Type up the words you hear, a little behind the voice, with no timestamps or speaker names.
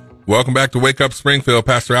Welcome back to Wake Up Springfield.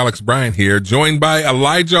 Pastor Alex Bryant here, joined by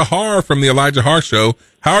Elijah Haahr from the Elijah Haahr Show.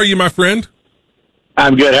 How are you, my friend?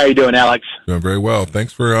 I'm good. How are you doing, Alex? Doing very well.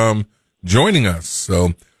 Thanks for joining us.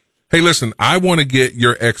 So, hey, listen, I want to get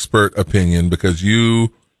your expert opinion because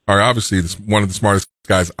you are obviously one of the smartest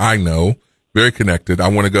guys I know, very connected. I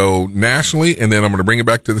want to go nationally, and then I'm going to bring it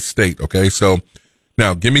back to the state, okay? So,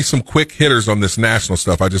 now, give me some quick hitters on this national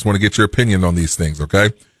stuff. I just want to get your opinion on these things,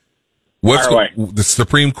 okay? The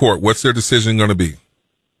Supreme Court, what's their decision going to be?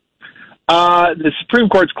 The Supreme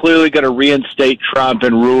Court's clearly going to reinstate Trump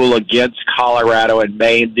and rule against Colorado and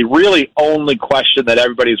Maine. The really only question that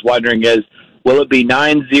everybody's wondering is, will it be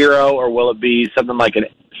 9-0 or will it be something like a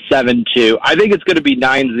 7-2? I think it's going to be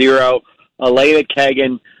 9-0. Elena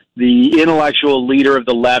Kagan, the intellectual leader of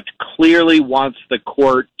the left, clearly wants the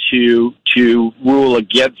court to rule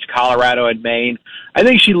against Colorado and Maine. I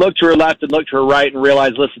think she looked to her left and looked to her right and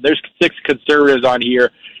realized, listen, there's 6 conservatives on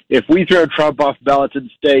here. If we throw Trump off ballots in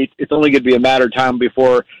states, it's only going to be a matter of time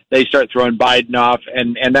before they start throwing Biden off,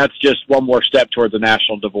 and that's just one more step towards a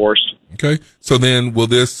national divorce. Okay. So then will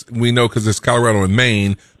this, we know because it's Colorado and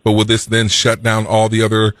Maine, but will this then shut down all the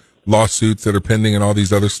other lawsuits that are pending in all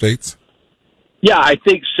these other states? Yeah, I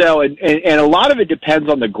think so, and a lot of it depends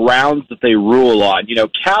on the grounds that they rule on. You know,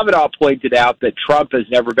 Kavanaugh pointed out that Trump has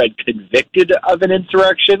never been convicted of an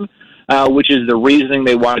insurrection, which is the reasoning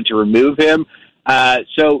they wanted to remove him.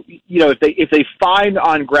 So, you know, if they find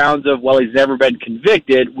on grounds of, well, he's never been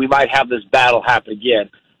convicted, we might have this battle happen again.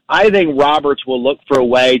 I think Roberts will look for a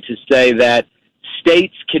way to say that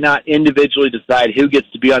states cannot individually decide who gets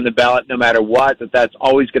to be on the ballot no matter what, that's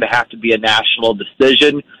always going to have to be a national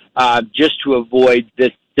decision. Just to avoid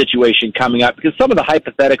this situation coming up. Because some of the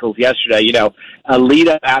hypotheticals yesterday, you know,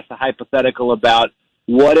 Alita asked a hypothetical about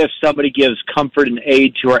what if somebody gives comfort and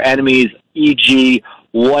aid to our enemies, e.g.,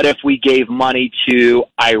 what if we gave money to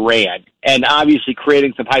Iran? And obviously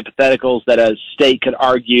creating some hypotheticals that a state could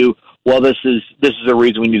argue, well, this is a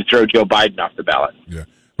reason we need to throw Joe Biden off the ballot. Yeah.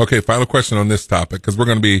 Okay, final question on this topic, because we're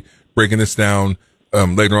going to be breaking this down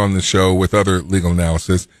later on in the show with other legal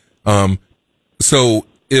analysis. So,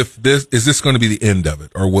 is this going to be the end of it,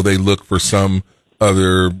 or will they look for some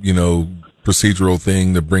other, you know, procedural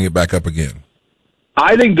thing to bring it back up again?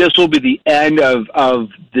 I think this will be the end of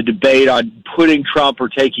the debate on putting Trump or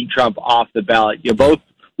taking Trump off the ballot. You know,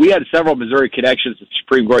 we had several Missouri connections to the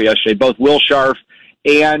Supreme Court yesterday. Both Will Scharf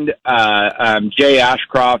and Jay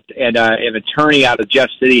Ashcroft and an attorney out of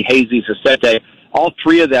Jefferson City, Hazy Sasete, all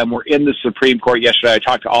 3 of them were in the Supreme Court yesterday. I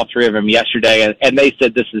talked to all 3 of them yesterday, and they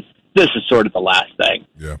said this is sort of the last thing.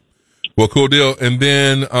 Yeah. Well, cool deal. And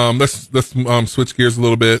then let's switch gears a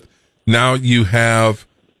little bit. Now you have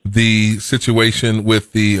the situation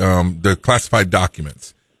with the classified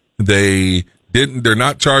documents. They're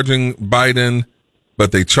not charging Biden,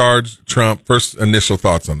 but they charged Trump. First initial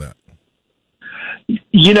thoughts on that.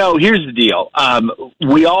 You know, here's the deal.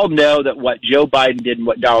 We all know that what Joe Biden did and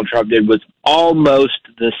what Donald Trump did was almost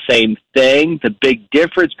the same thing. The big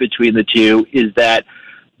difference between the two is that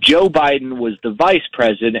Joe Biden was the vice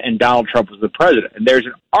president and Donald Trump was the president. And there's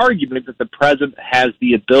an argument that the president has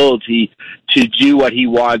the ability to do what he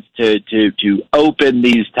wants to open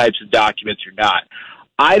these types of documents or not.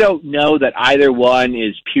 I don't know that either one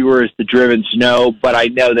is pure as the driven snow, but I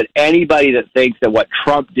know that anybody that thinks that what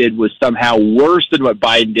Trump did was somehow worse than what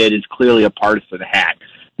Biden did is clearly a partisan hack.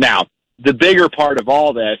 Now, the bigger part of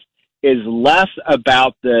all this is less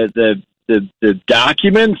about the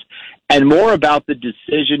documents and more about the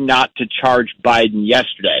decision not to charge Biden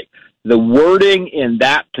yesterday. The wording in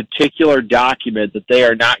that particular document that they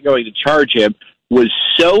are not going to charge him was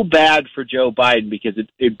so bad for Joe Biden because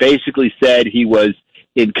it basically said he was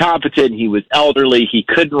incompetent, he was elderly, he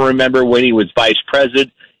couldn't remember when he was vice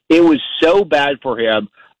president. It was so bad for him.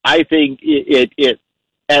 I think it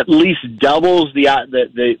at least doubles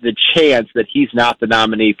the chance that he's not the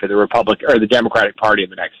nominee for the Republican or the Democratic Party in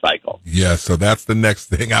the next cycle. Yeah, so that's the next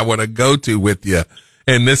thing I want to go to with you.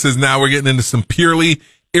 And this is now we're getting into some purely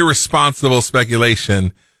irresponsible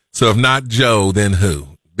speculation. So if not Joe, then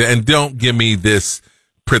who? And don't give me this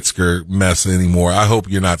Pritzker mess anymore. I hope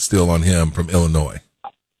you're not still on him from Illinois.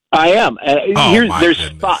 I am.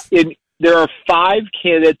 There are 5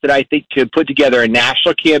 candidates that I think could put together a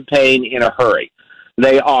national campaign in a hurry.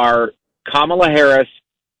 They are Kamala Harris,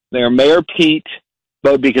 they are Mayor Pete,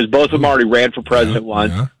 because both of them already ran for president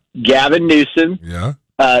once, Gavin Newsom,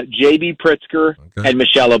 J.B. Pritzker, and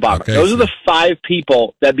Michelle Obama. Okay, Those are the 5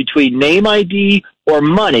 people that between name ID or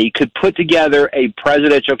money could put together a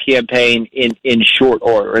presidential campaign in short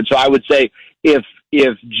order. And so I would say if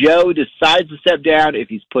Joe decides to step down, if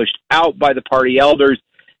he's pushed out by the party elders,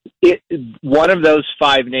 One of those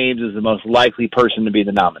 5 names is the most likely person to be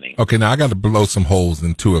the nominee. Okay, now I got to blow some holes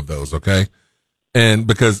in 2 of those, okay? And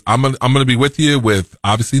because I'm gonna be with you with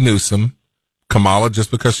obviously Newsom, Kamala,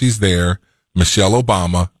 just because she's there, Michelle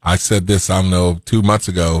Obama. I said this, I don't know, 2 months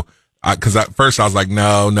ago, because at first I was like,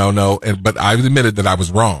 no, but I admitted that I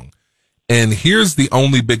was wrong. And here's the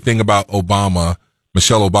only big thing about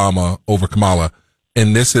Michelle Obama over Kamala,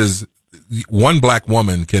 and this is one black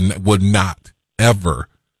woman would not ever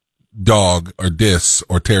dog or diss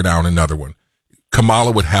or tear down another one.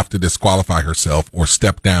 Kamala would have to disqualify herself or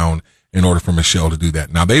step down in order for Michelle to do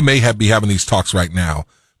that. Now, they may be having these talks right now,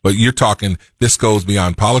 but you're talking, this goes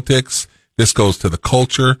beyond politics. This goes to the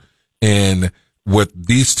culture. And with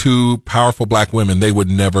these 2 powerful black women, they would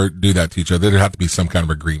never do that to each other. There'd have to be some kind of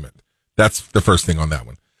agreement. That's the first thing on that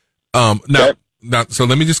one. Now, so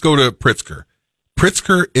let me just go to Pritzker.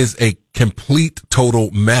 Pritzker is a complete,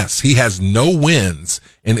 total mess. He has no wins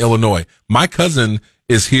in Illinois. My cousin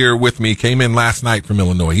is here with me, came in last night from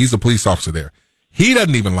Illinois. He's a police officer there. He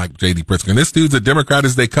doesn't even like J.D. Pritzker. And this dude's a Democrat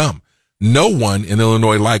as they come. No one in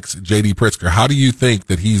Illinois likes J.D. Pritzker. How do you think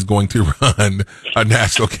that he's going to run a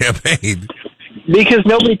national campaign? Because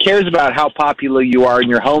nobody cares about how popular you are in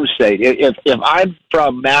your home state. If I'm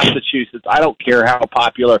from Massachusetts, I don't care how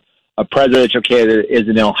popular a presidential candidate is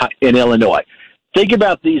in Illinois. Think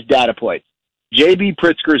about these data points. J.B.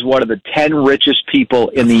 Pritzker is one of the 10 richest people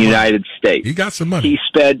in the United States. He got some money.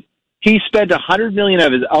 He spent $100 million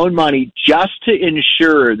of his own money just to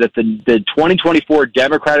ensure that the 2024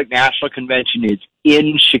 Democratic National Convention is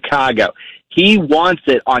in Chicago. He wants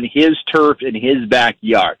it on his turf in his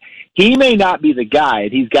backyard. He may not be the guy,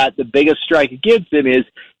 and he's got the biggest strike against him is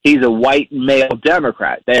he's a white male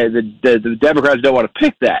Democrat. The Democrats don't want to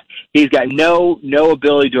pick that. He's got no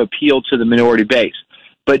ability to appeal to the minority base.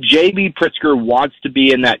 But J.B. Pritzker wants to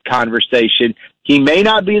be in that conversation. He may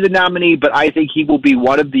not be the nominee, but I think he will be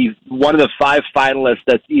one of the 5 finalists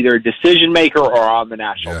that's either a decision maker or on the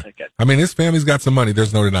national ticket. I mean, his family's got some money.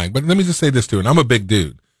 There's no denying. But let me just say this too, and I'm a big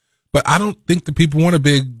dude. But I don't think the people want a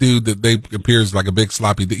big dude that they appears like a big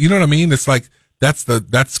sloppy dude. You know what I mean? It's like that's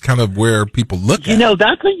kind of where people look at. You know,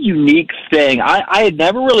 that's a unique thing. I had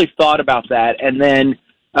never really thought about that. And then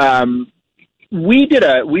we did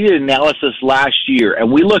an analysis last year, and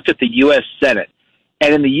we looked at the U.S. Senate.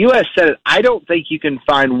 And in the U.S. Senate, I don't think you can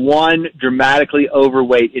find one dramatically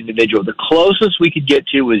overweight individual. The closest we could get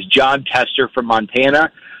to was John Tester from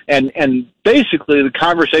Montana. And basically the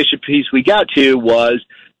conversation piece we got to was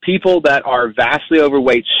people that are vastly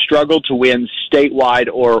overweight struggle to win statewide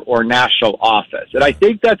or national office. And I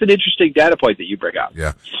think that's an interesting data point that you bring up.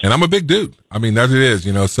 Yeah. And I'm a big dude. I mean, that it is,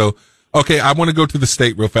 you know. So, okay, I want to go to the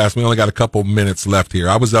state real fast. We only got a couple minutes left here.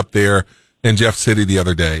 I was up there in Jeff City the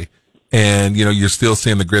other day, and, you know, you're still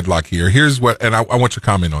seeing the gridlock here. Here's what, and I want your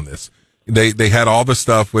comment on this. They had all the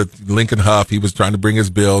stuff with Lincoln Huff. He was trying to bring his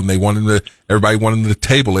bill, and everybody wanted to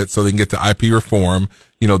table it so they can get to IP reform.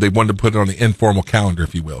 You know, they wanted to put it on the informal calendar,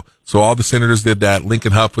 if you will. So all the senators did that.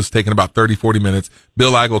 Lincoln Huff was taking about 30, 40 minutes.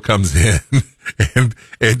 Bill Eigel comes in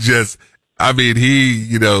and just, I mean, he,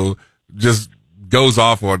 you know, just goes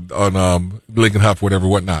off on Lincoln Huff, whatever,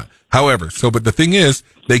 whatnot. However, but the thing is,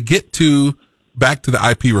 they get back to the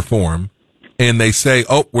IP reform, and they say,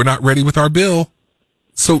 oh, we're not ready with our bill.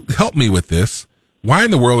 So help me with this. Why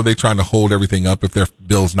in the world are they trying to hold everything up if their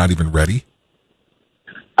bill's not even ready?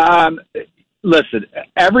 Listen,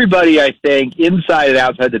 everybody, I think, inside and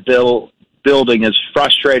outside the building is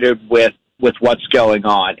frustrated with what's going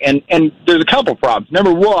on. And there's a couple problems.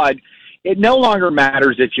 Number one, it no longer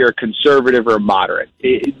matters if you're a conservative or a moderate.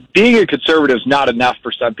 Being a conservative is not enough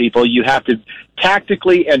for some people. You have to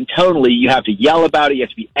tactically and tonally, you have to yell about it. You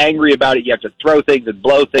have to be angry about it. You have to throw things and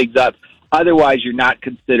blow things up. Otherwise, you're not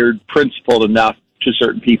considered principled enough to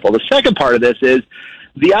certain people. The second part of this is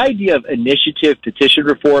the idea of initiative petition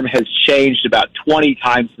reform has changed about 20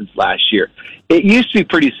 times since last year. It used to be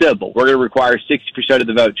pretty simple. We're going to require 60% of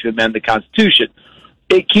the vote to amend the Constitution.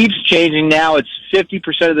 It keeps changing now. It's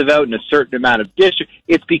 50% of the vote in a certain amount of districts.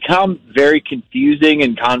 It's become very confusing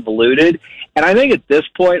and convoluted. And I think at this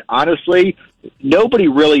point, honestly, nobody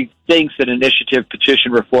really thinks that initiative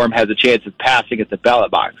petition reform has a chance of passing at the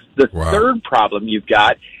ballot box. The third problem you've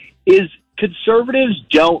got is conservatives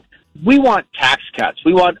we want tax cuts.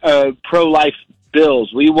 We want pro-life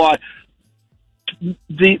bills. We want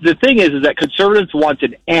the thing is that conservatives want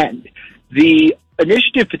an end. The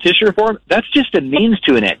initiative petition reform, that's just a means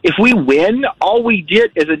to an end. If we win, all we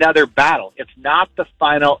get is another battle. It's not the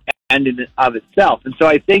final end in of itself. And so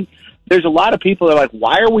I think there's a lot of people that are like,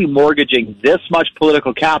 why are we mortgaging this much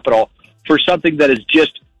political capital for something that is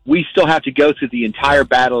just we still have to go through the entire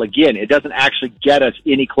battle again. It doesn't actually get us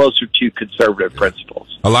any closer to conservative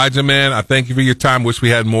principles. Elijah, man, I thank you for your time. Wish we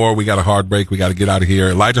had more. We got a hard break. We got to get out of here.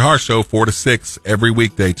 Elijah Haahr Show, 4 to 6 every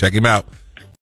weekday. Check him out.